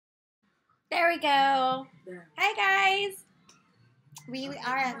There we go. Hi guys. We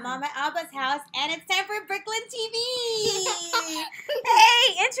are at Mama Abba's house and it's time for BrooklynTV.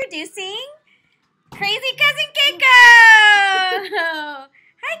 Hey, introducing Crazy Cousin Keiko.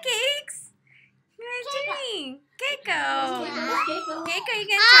 Hi Cakes. What are you doing? Keiko. Keiko, you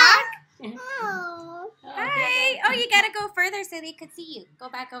can talk? Hi. Oh, you gotta go further so they could see you. Go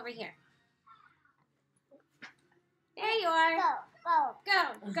back over here. There you are.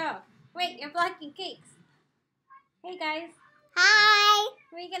 Go. Wait, you're blocking Cakes. Hey guys. Hi.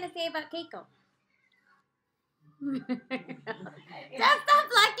 What are you gonna say about Keiko? Just stop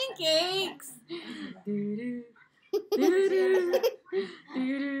blocking Cakes.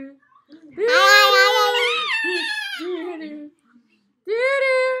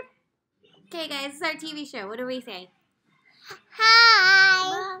 Okay guys, this is our TV show. What do we say?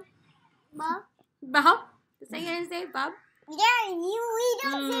 Hi. Bob. Bob? Is that gonna say Bob? Yeah, we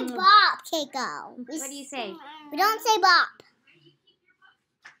don't say Bob, Keiko. What do you say? We don't say Bob.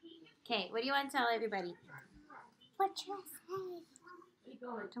 Okay, what do you want to tell everybody? What should I say?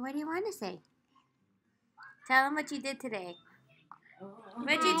 What do you want to say? Tell them what you did today.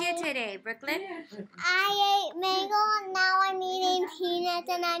 What did you do today, Brooklyn? I ate mango and now I'm eating peanuts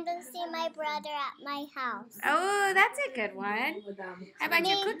and I don't see my brother at my house. Oh, that's a good one. How about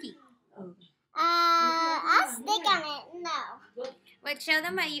your cookie? I'll stick on it. No. What? Show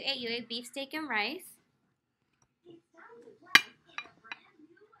them what you ate. You ate beef steak and rice.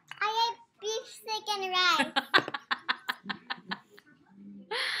 I ate beef steak and rice.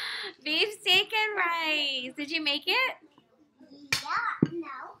 Beef steak and rice. Did you make it? Yeah.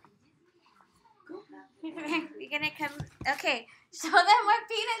 No. You're gonna come. Okay. Show them what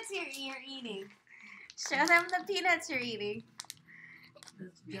peanuts you're eating. Show them the peanuts you're eating.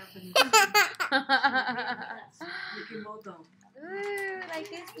 Ooh, like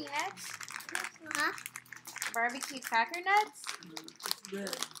these peanuts? Huh? Barbecue cracker nuts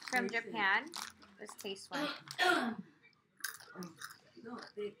from Japan. Let's taste one.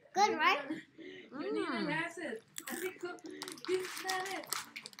 Good, right?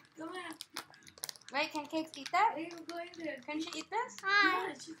 Right, can Cakes eat that? Can she eat this?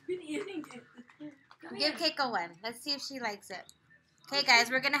 Hi. Give Keiko one. Let's see if she likes it. Okay, guys,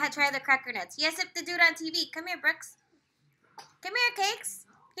 we're going to try the cracker nuts. Yes, if the dude on TV. Come here, Brooks. Come here, Cakes.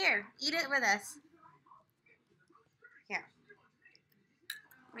 Here, eat it with us. Here.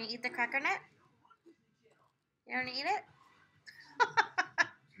 Want to eat the cracker nut? You want to eat it?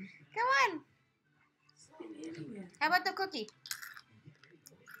 Come on. How about the cookie?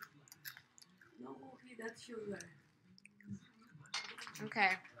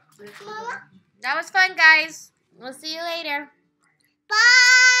 Okay. Mama? That was fun, guys. We'll see you later.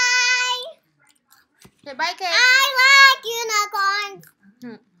 Bye. Say bye, Cakes. I like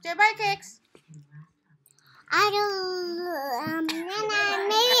unicorns. Say bye, Cakes. I don't.